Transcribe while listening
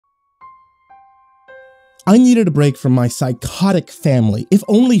I needed a break from my psychotic family, if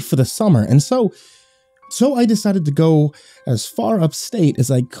only for the summer, and so I decided to go as far upstate as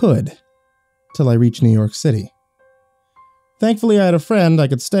I could, till I reached New York City. Thankfully, I had a friend I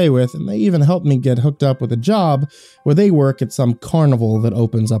could stay with, and they even helped me get hooked up with a job where they work at some carnival that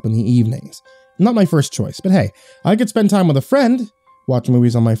opens up in the evenings. Not my first choice, but hey, I could spend time with a friend, watch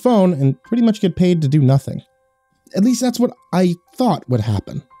movies on my phone, and pretty much get paid to do nothing. At least that's what I thought would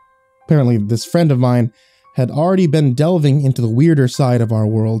happen. Apparently, this friend of mine had already been delving into the weirder side of our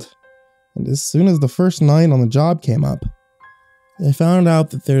world, and as soon as the first night on the job came up, I found out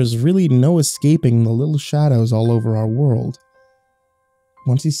that there's really no escaping the little shadows all over our world.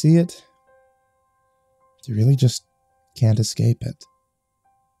 Once you see it, you really just can't escape it.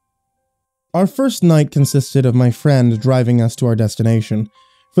 Our first night consisted of my friend driving us to our destination.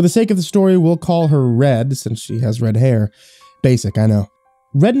 For the sake of the story, we'll call her Red, since she has red hair. Basic, I know.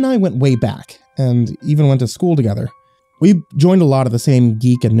 Red and I went way back, and even went to school together. We joined a lot of the same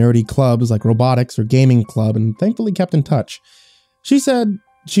geek and nerdy clubs like robotics or gaming club, and thankfully kept in touch. She said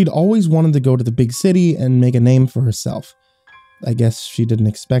she'd always wanted to go to the big city and make a name for herself. I guess she didn't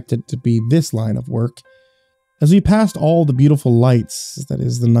expect it to be this line of work. As we passed all the beautiful lights, that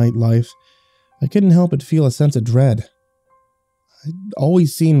is the nightlife, I couldn't help but feel a sense of dread. I'd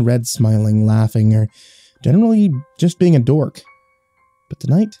always seen Red smiling, laughing, or generally just being a dork. But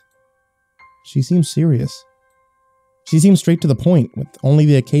tonight, she seemed serious. She seemed straight to the point, with only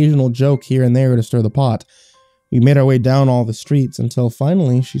the occasional joke here and there to stir the pot. We made our way down all the streets until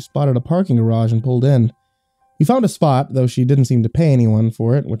finally she spotted a parking garage and pulled in. We found a spot, though she didn't seem to pay anyone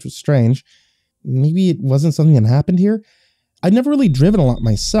for it, which was strange. Maybe it wasn't something that happened here? I'd never really driven a lot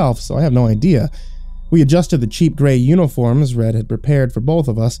myself, so I have no idea. We adjusted the cheap gray uniforms Red had prepared for both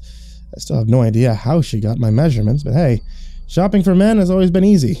of us. I still have no idea how she got my measurements, but hey, shopping for men has always been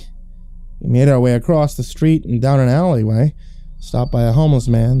easy. We made our way across the street and down an alleyway, stopped by a homeless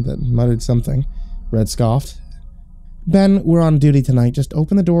man that muttered something. Red scoffed. "Ben, we're on duty tonight. Just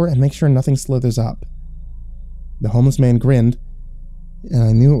open the door and make sure nothing slithers up." The homeless man grinned, and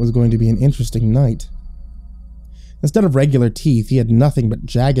I knew it was going to be an interesting night. Instead of regular teeth, he had nothing but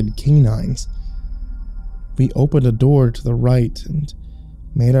jagged canines. We opened a door to the right and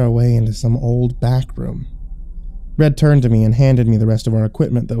made our way into some old back room. Red turned to me and handed me the rest of our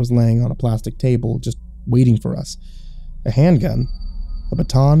equipment that was laying on a plastic table, just waiting for us. A handgun, a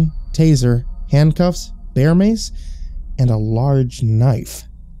baton, taser, handcuffs, bear mace, and a large knife.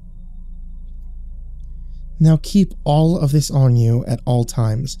 "Now keep all of this on you at all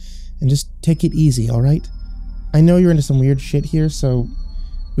times, and just take it easy, alright? I know you're into some weird shit here, so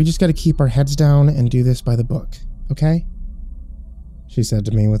we just gotta keep our heads down and do this by the book, okay?" She said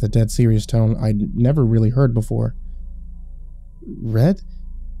to me with a dead serious tone I'd never really heard before. "Red,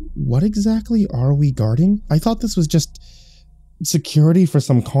 what exactly are we guarding? I thought this was just security for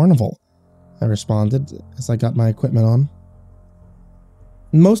some carnival," I responded as I got my equipment on.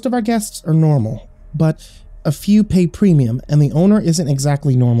 "Most of our guests are normal, but a few pay premium, and the owner isn't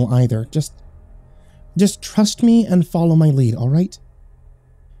exactly normal either. Just trust me and follow my lead, alright?"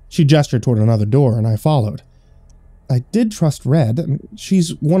 She gestured toward another door, and I followed. I did trust Red.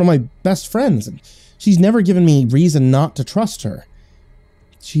 She's one of my best friends, and she's never given me reason not to trust her.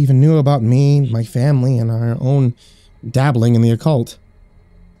 She even knew about me, my family, and our own dabbling in the occult.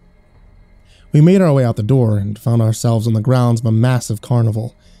 We made our way out the door and found ourselves on the grounds of a massive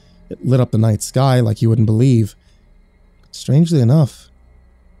carnival. It lit up the night sky like you wouldn't believe. But strangely enough,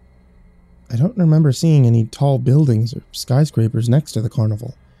 I don't remember seeing any tall buildings or skyscrapers next to the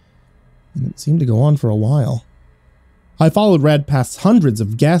carnival, and it seemed to go on for a while. I followed Red past hundreds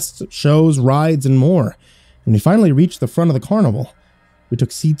of guests, shows, rides, and more, and we finally reached the front of the carnival. We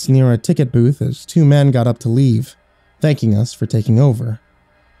took seats near a ticket booth as two men got up to leave, thanking us for taking over.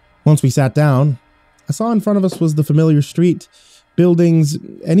 Once we sat down, I saw in front of us was the familiar street, buildings,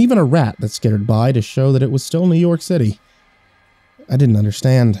 and even a rat that skittered by to show that it was still New York City. I didn't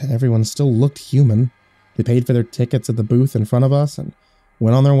understand. Everyone still looked human. They paid for their tickets at the booth in front of us and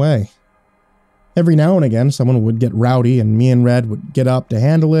went on their way. Every now and again, someone would get rowdy, and me and Red would get up to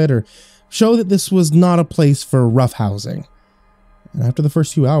handle it or show that this was not a place for roughhousing. And after the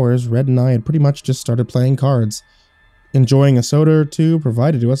first few hours, Red and I had pretty much just started playing cards, enjoying a soda or two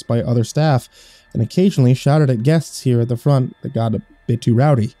provided to us by other staff, and occasionally shouted at guests here at the front that got a bit too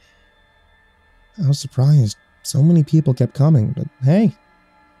rowdy. I was surprised. So many people kept coming, but hey,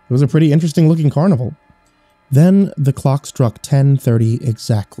 it was a pretty interesting looking carnival. Then the clock struck 10:30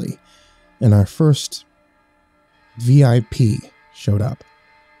 exactly, and our first VIP showed up.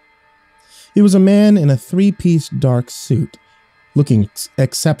 He was a man in a three-piece dark suit, looking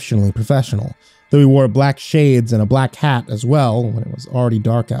exceptionally professional, though he wore black shades and a black hat as well when it was already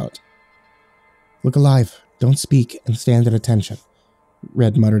dark out. "Look alive, don't speak, and stand at attention,"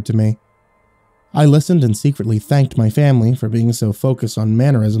 Red muttered to me. I listened and secretly thanked my family for being so focused on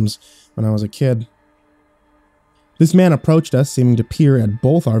mannerisms when I was a kid. This man approached us, seeming to peer at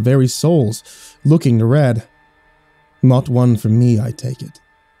both our very souls, looking to Red. "Not one for me, I take it,"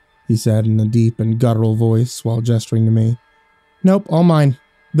 he said in a deep and guttural voice while gesturing to me. "Nope, all mine.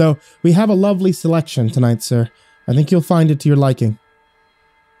 Though we have a lovely selection tonight, sir. I think you'll find it to your liking."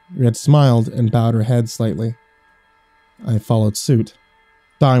 Red smiled and bowed her head slightly. I followed suit,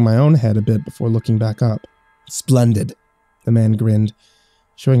 bowing my own head a bit before looking back up. "Splendid," the man grinned,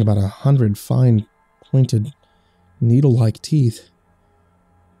 showing about 100 fine, pointed, needle-like teeth.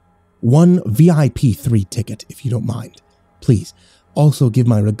 "One VIP 3 ticket, if you don't mind. Please, also give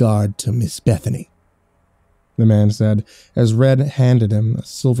my regard to Miss Bethany," the man said, as Red handed him a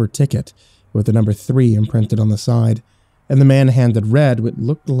silver ticket with the number 3 imprinted on the side, and the man handed Red what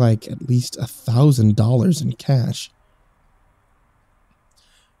looked like at least $1,000 in cash.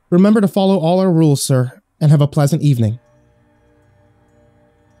 "Remember to follow all our rules, sir, and have a pleasant evening."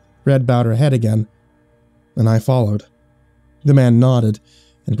 Red bowed her head again, and I followed. The man nodded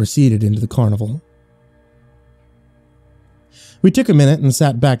and proceeded into the carnival. We took a minute and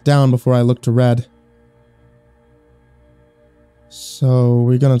sat back down before I looked to Red. "So,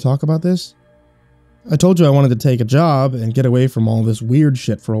 we gonna talk about this? I told you I wanted to take a job and get away from all this weird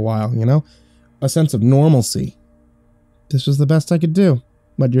shit for a while, you know? A sense of normalcy. This was the best I could do.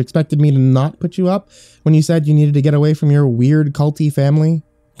 But you expected me to not put you up when you said you needed to get away from your weird culty family?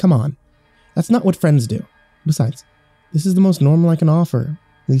 Come on. That's not what friends do. Besides, this is the most normal I can offer,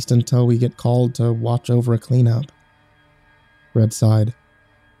 at least until we get called to watch over a cleanup." Red sighed.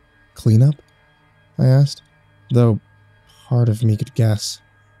 "Cleanup?" I asked, though part of me could guess.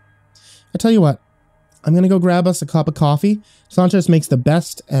 "I tell you what, I'm gonna go grab us a cup of coffee. Sanchez makes the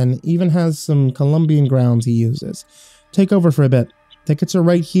best and even has some Colombian grounds he uses. Take over for a bit. Tickets are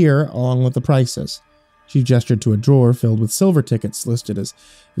right here, along with the prices." She gestured to a drawer filled with silver tickets listed as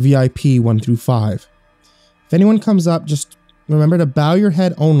VIP 1 through 5. "If anyone comes up, just remember to bow your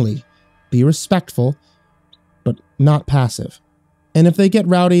head only. Be respectful, but not passive. And if they get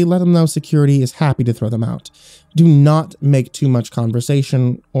rowdy, let them know security is happy to throw them out. Do not make too much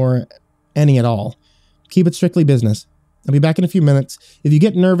conversation, or any at all. Keep it strictly business. I'll be back in a few minutes. If you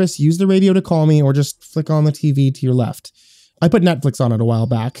get nervous, use the radio to call me or just flick on the TV to your left. I put Netflix on it a while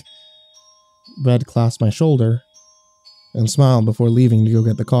back." Red clasped my shoulder and smiled before leaving to go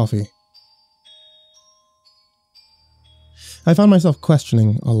get the coffee. I found myself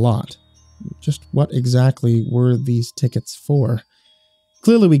questioning a lot. Just what exactly were these tickets for?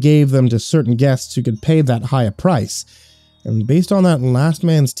 Clearly we gave them to certain guests who could pay that high a price, and based on that last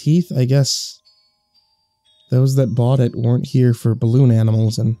man's teeth, I guess those that bought it weren't here for balloon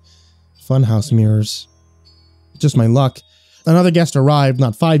animals and funhouse mirrors. Just my luck. Another guest arrived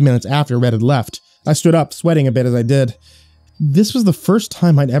not 5 minutes after Red had left. I stood up, sweating a bit as I did. This was the first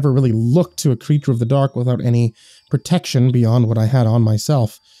time I'd ever really looked to a creature of the dark without any protection beyond what I had on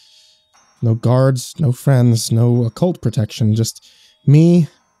myself. No guards, no friends, no occult protection, just me,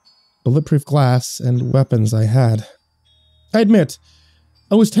 bulletproof glass, and weapons I had. I admit,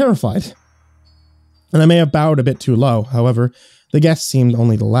 I was terrified. And I may have bowed a bit too low, however, the guest seemed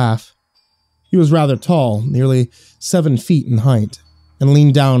only to laugh. He was rather tall, nearly 7 feet in height, and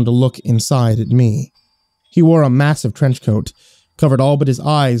leaned down to look inside at me. He wore a massive trench coat, covered all but his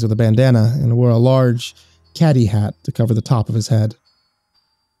eyes with a bandana, and wore a large caddy hat to cover the top of his head.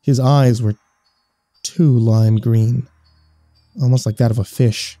 His eyes were too lime green, almost like that of a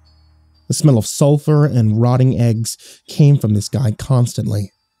fish. The smell of sulfur and rotting eggs came from this guy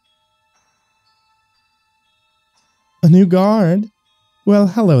constantly. "A new guard? Well,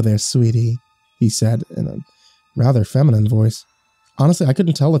 hello there, sweetie," he said in a rather feminine voice. Honestly, I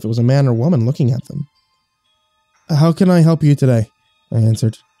couldn't tell if it was a man or woman looking at them. "How can I help you today?" I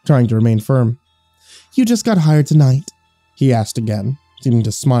answered, trying to remain firm. "You just got hired tonight?" he asked again, seeming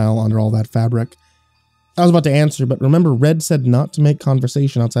to smile under all that fabric. I was about to answer, but remember Red said not to make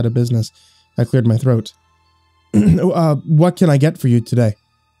conversation outside of business. I cleared my throat. What can I get for you today?"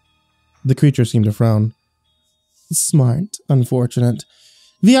 The creature seemed to frown. "Smart, unfortunate.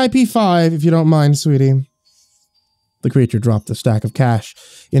 VIP 5, if you don't mind, sweetie." The creature dropped the stack of cash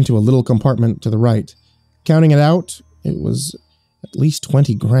into a little compartment to the right. Counting it out, it was at least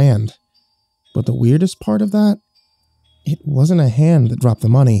 20 grand. But the weirdest part of that? It wasn't a hand that dropped the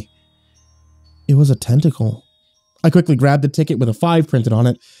money. It was a tentacle. I quickly grabbed the ticket with a 5 printed on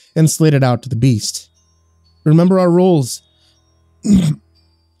it and slid it out to the beast. "Remember our rules.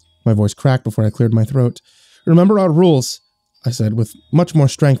 My voice cracked before I cleared my throat. Remember our rules, I said with much more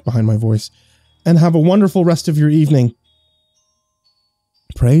strength behind my voice, and have a wonderful rest of your evening.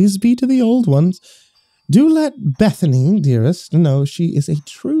 Praise be to the old ones. Do let Bethany, dearest, know she is a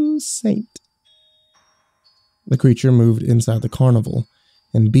true saint. The creature moved inside the carnival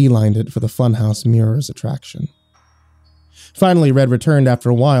and beelined it for the Funhouse Mirrors attraction. Finally, Red returned after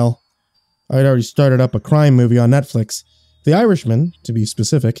a while. I had already started up a crime movie on Netflix. The Irishman, to be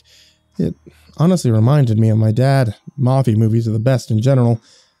specific. It honestly reminded me of my dad. Mafia movies are the best in general.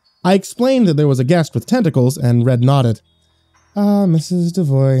 I explained that there was a guest with tentacles, and Red nodded. Ah, Mrs.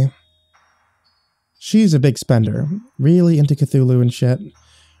 Devoy. She's a big spender, really into Cthulhu and shit.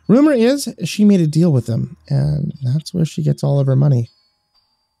 Rumor is she made a deal with them, and that's where she gets all of her money.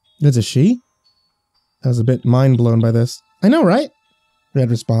 It's a she? I was a bit mind-blown by this. I know, right?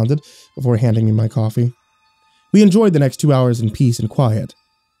 Red responded, before handing me my coffee. We enjoyed the next 2 hours in peace and quiet.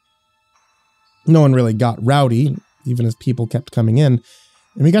 No one really got rowdy, even as people kept coming in,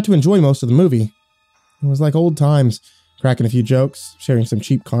 and we got to enjoy most of the movie. It was like old times, cracking a few jokes, sharing some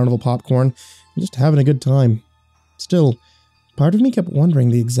cheap carnival popcorn, and just having a good time. Still, part of me kept wondering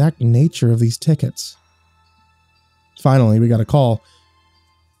the exact nature of these tickets. Finally, we got a call.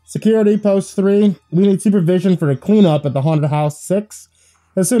 Security, Post 3. We need supervision for a cleanup at the Haunted House 6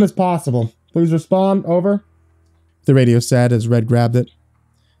 as soon as possible. Please respond. Over. The radio said as Red grabbed it.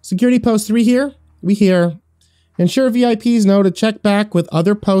 Security Post 3 here? We hear. Ensure VIPs know to check back with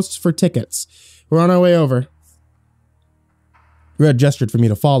other posts for tickets. We're on our way over. Red gestured for me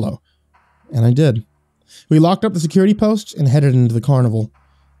to follow, and I did. We locked up the security post and headed into the carnival.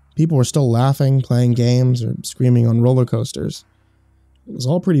 People were still laughing, playing games, or screaming on roller coasters. It was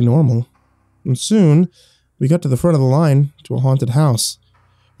all pretty normal. And soon, we got to the front of the line to a haunted house.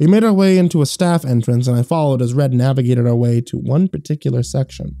 We made our way into a staff entrance, and I followed as Red navigated our way to one particular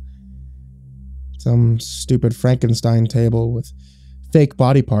section. Some stupid Frankenstein table with fake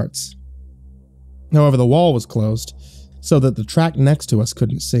body parts. However, the wall was closed, so that the track next to us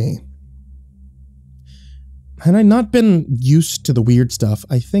couldn't see. Had I not been used to the weird stuff,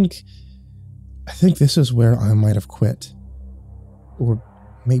 I think this is where I might have quit. Or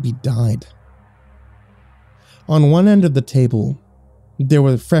maybe died. On one end of the table, there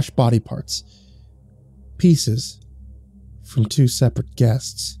were fresh body parts. Pieces from 2 separate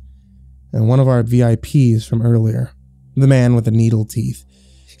guests. And one of our VIPs from earlier. The man with the needle teeth.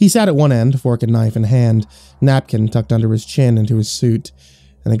 He sat at one end, fork and knife in hand, napkin tucked under his chin into his suit,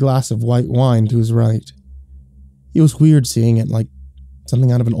 and a glass of white wine to his right. It was weird seeing it like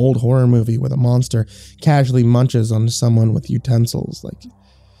something out of an old horror movie where the monster casually munches on someone with utensils, like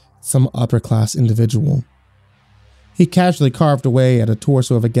some upper-class individual. He casually carved away at a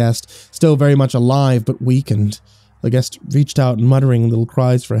torso of a guest, still very much alive but weakened. The guest reached out, muttering little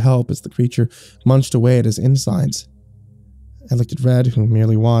cries for help as the creature munched away at his insides. I looked at Red, who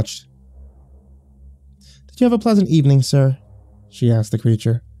merely watched. Did you have a pleasant evening, sir? She asked the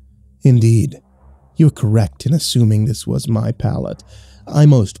creature. Indeed. You are correct in assuming this was my palate. I'm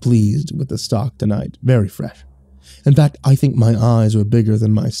most pleased with the stock tonight. Very fresh. In fact, I think my eyes were bigger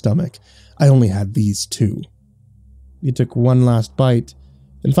than my stomach. I only had these 2. He took one last bite,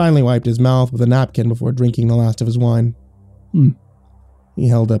 then finally wiped his mouth with a napkin before drinking the last of his wine. He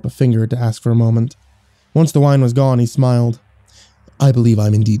held up a finger to ask for a moment. Once the wine was gone, he smiled. I believe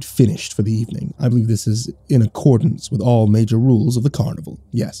I'm indeed finished for the evening. I believe this is in accordance with all major rules of the carnival.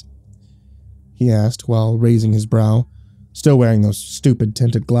 Yes. He asked while raising his brow, still wearing those stupid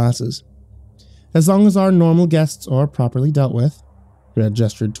tinted glasses. As long as our normal guests are properly dealt with. Red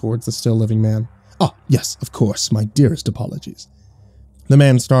gestured towards the still living man. Ah, yes, of course, my dearest apologies. The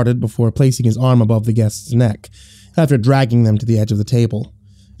man started before placing his arm above the guest's neck, after dragging them to the edge of the table,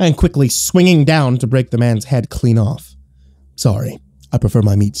 and quickly swinging down to break the man's head clean off. Sorry, I prefer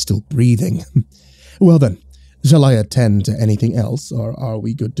my meat still breathing. Well then, shall I attend to anything else, or are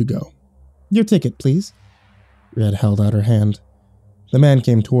we good to go? Your ticket, please. Red held out her hand. The man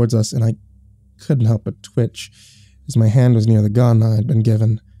came towards us, and I couldn't help but twitch, as my hand was near the gun I had been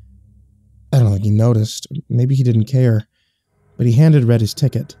given. I don't think he noticed, maybe he didn't care, but he handed Red his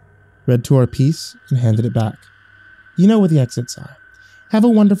ticket. Red tore a piece and handed it back. You know where the exits are. Have a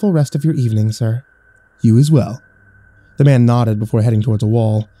wonderful rest of your evening, sir. You as well. The man nodded before heading towards a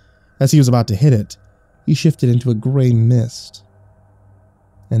wall. As he was about to hit it, he shifted into a gray mist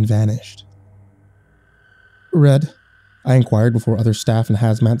and vanished. Red, I inquired before other staff in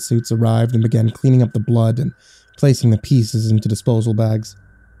hazmat suits arrived and began cleaning up the blood and placing the pieces into disposal bags.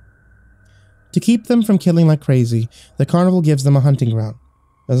 To keep them from killing like crazy, the carnival gives them a hunting ground,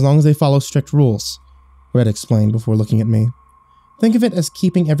 as long as they follow strict rules, Red explained before looking at me. Think of it as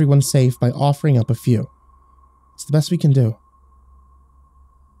keeping everyone safe by offering up a few. It's the best we can do.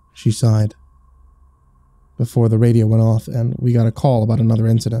 She sighed. Before the radio went off and we got a call about another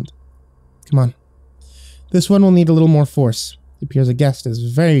incident. Come on. This one will need a little more force. It appears a guest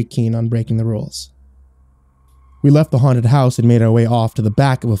is very keen on breaking the rules. We left the haunted house and made our way off to the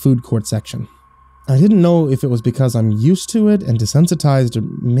back of a food court section. I didn't know if it was because I'm used to it and desensitized, or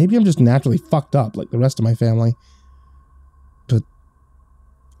maybe I'm just naturally fucked up like the rest of my family. But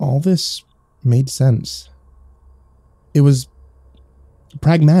all this made sense. It was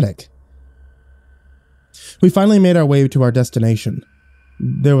pragmatic. We finally made our way to our destination.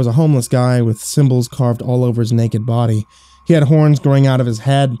 There was a homeless guy with symbols carved all over his naked body. He had horns growing out of his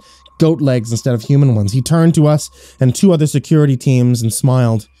head, goat legs instead of human ones. He turned to us and 2 other security teams and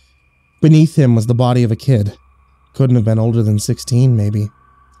smiled. Beneath him was the body of a kid. Couldn't have been older than 16, maybe.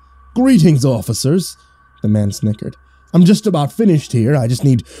 "Greetings, officers," the man snickered. "I'm just about finished here. I just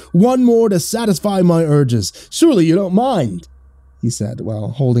need one more to satisfy my urges. Surely you don't mind," he said, while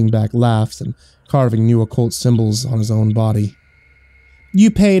holding back laughs and carving new occult symbols on his own body.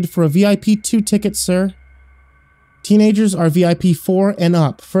 "You paid for a VIP 2 ticket, sir. Teenagers are VIP 4 and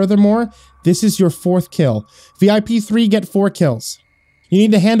up. Furthermore, this is your 4th kill. VIP 3 get 4 kills. You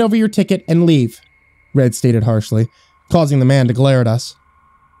need to hand over your ticket and leave," Red stated harshly, causing the man to glare at us.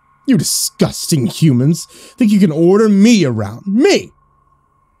 "You disgusting humans. Think you can order me around? Me?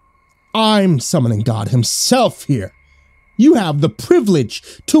 I'm summoning God himself here. You have the privilege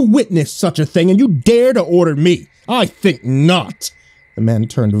to witness such a thing, and you dare to order me? I think not." The man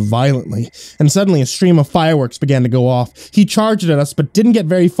turned violently, and suddenly a stream of fireworks began to go off. He charged at us, but didn't get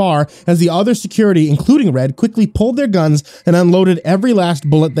very far, as the other security, including Red, quickly pulled their guns and unloaded every last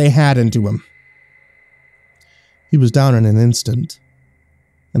bullet they had into him. He was down in an instant,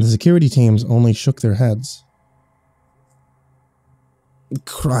 and the security teams only shook their heads.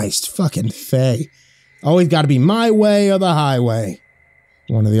 "Christ fucking Faye. Always gotta be my way or the highway,"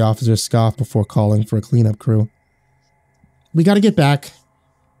 one of the officers scoffed before calling for a cleanup crew. "We gotta get back,"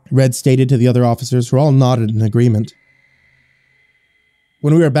 Red stated to the other officers, who all nodded in agreement.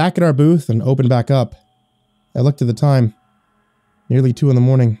 When we were back at our booth and opened back up, I looked at the time. Nearly 2 in the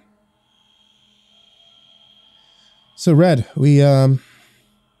morning. "So, Red, we,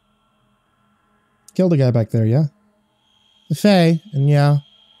 killed a guy back there, yeah?" "Faye, and yeah,"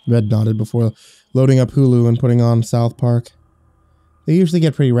 Red nodded before loading up Hulu and putting on South Park. "They usually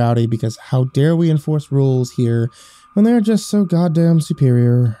get pretty rowdy because how dare we enforce rules here when they're just so goddamn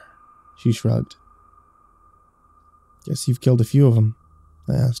superior." She shrugged. "Guess you've killed a few of them,"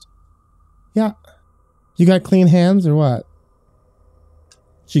 I asked. "Yeah. You got clean hands or what?"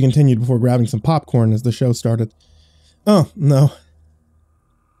 She continued before grabbing some popcorn as the show started. "Oh, no."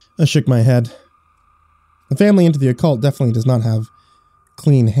 I shook my head. The family into the occult definitely does not have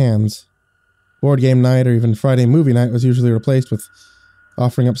clean hands. Board game night or even Friday movie night was usually replaced with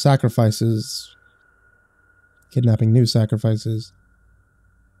offering up sacrifices, kidnapping new sacrifices.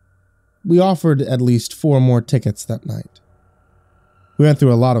 We offered at least 4 more tickets that night. We went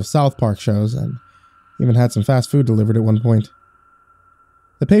through a lot of South Park shows and even had some fast food delivered at one point.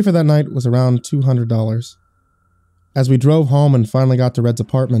 The pay for that night was around $200. As we drove home and finally got to Red's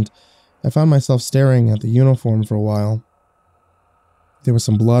apartment, I found myself staring at the uniform for a while. There was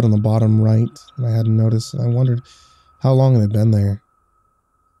some blood on the bottom right that I hadn't noticed, and I wondered how long it had been there.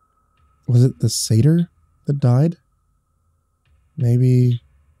 Was it the satyr that died? Maybe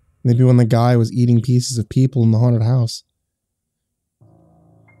when the guy was eating pieces of people in the haunted house.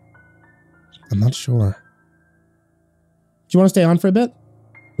 I'm not sure. "Do you want to stay on for a bit?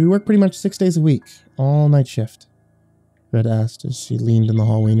 We work pretty much 6 days a week, all night shift," Red asked as she leaned in the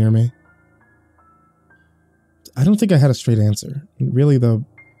hallway near me. I don't think I had a straight answer. Really, though,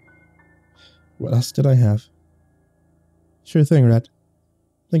 what else did I have? "Sure thing, Red.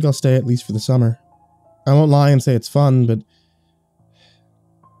 I think I'll stay at least for the summer. I won't lie and say it's fun,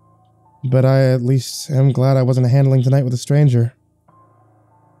 but I at least am glad I wasn't handling tonight with a stranger."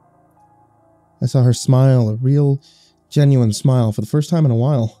 I saw her smile, a real, genuine smile, for the first time in a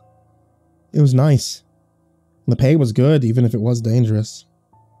while. It was nice. And the pay was good, even if it was dangerous.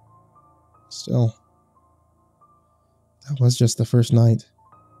 Still, that was just the first night.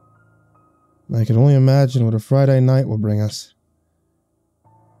 I can only imagine what a Friday night will bring us.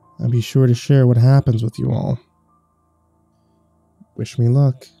 I'll be sure to share what happens with you all. Wish me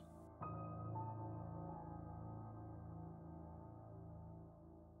luck.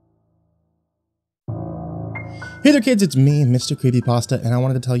 Hey there kids, it's me, MrCreepyPasta, and I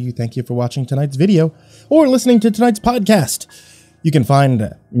wanted to tell you thank you for watching tonight's video, or listening to tonight's podcast. You can find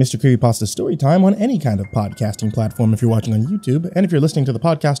MrCreepyPasta Storytime on any kind of podcasting platform if you're watching on YouTube, and if you're listening to the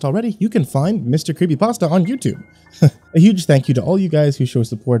podcast already, you can find MrCreepyPasta on YouTube. A huge thank you to all you guys who show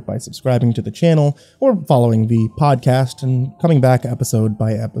support by subscribing to the channel or following the podcast and coming back episode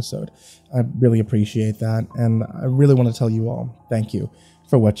by episode. I really appreciate that, and I really want to tell you all thank you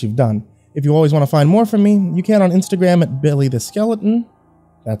for what you've done. If you always want to find more from me, you can on Instagram at Billy the Skeleton.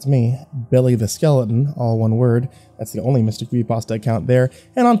 That's me, Billy the Skeleton, all one word. That's the only MrCreepyPasta account there.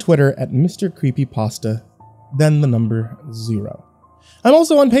 And on Twitter at MrCreepyPasta, then the number 0. I'm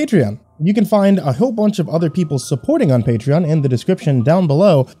also on Patreon. You can find a whole bunch of other people supporting on Patreon in the description down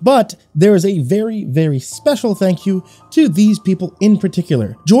below, but there is a very, very special thank you to these people in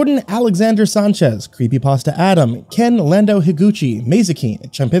particular. Jordan Alexander Sanchez, Creepypasta Adam, Ken Lando Higuchi,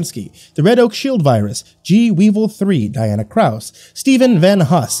 Mazakine, Champinski, The Red Oak Shield Virus, G Weevil 3, Diana Kraus, Stephen Van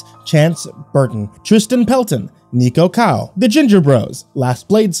Huss, Chance Burton, Tristan Pelton, Nico Cow, The Ginger Bros, Last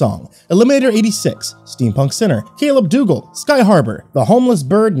Blade Song, Eliminator 86, Steampunk Sinner, Caleb Dougal, Sky Harbor, The Homeless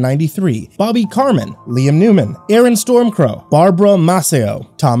Bird 93, Bobby Carmen, Liam Newman, Aaron Stormcrow, Barbara Maceo,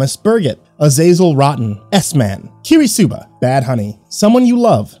 Thomas Burgett, Azazel Rotten, S-Man, Kirisuba, Bad Honey, Someone You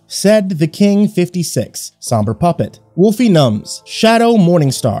Love, Said the King 56, Somber Puppet, Wolfie Nums, Shadow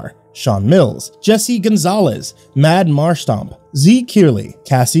Morningstar, Sean Mills, Jesse Gonzalez, Mad Marstomp, Z. Kearley,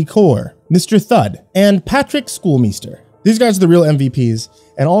 Cassie Core, Mr. Thud, and Patrick Schoolmeister. These guys are the real MVPs,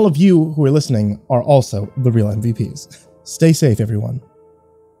 and all of you who are listening are also the real MVPs. Stay safe, everyone,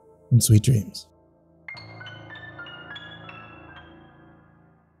 and sweet dreams.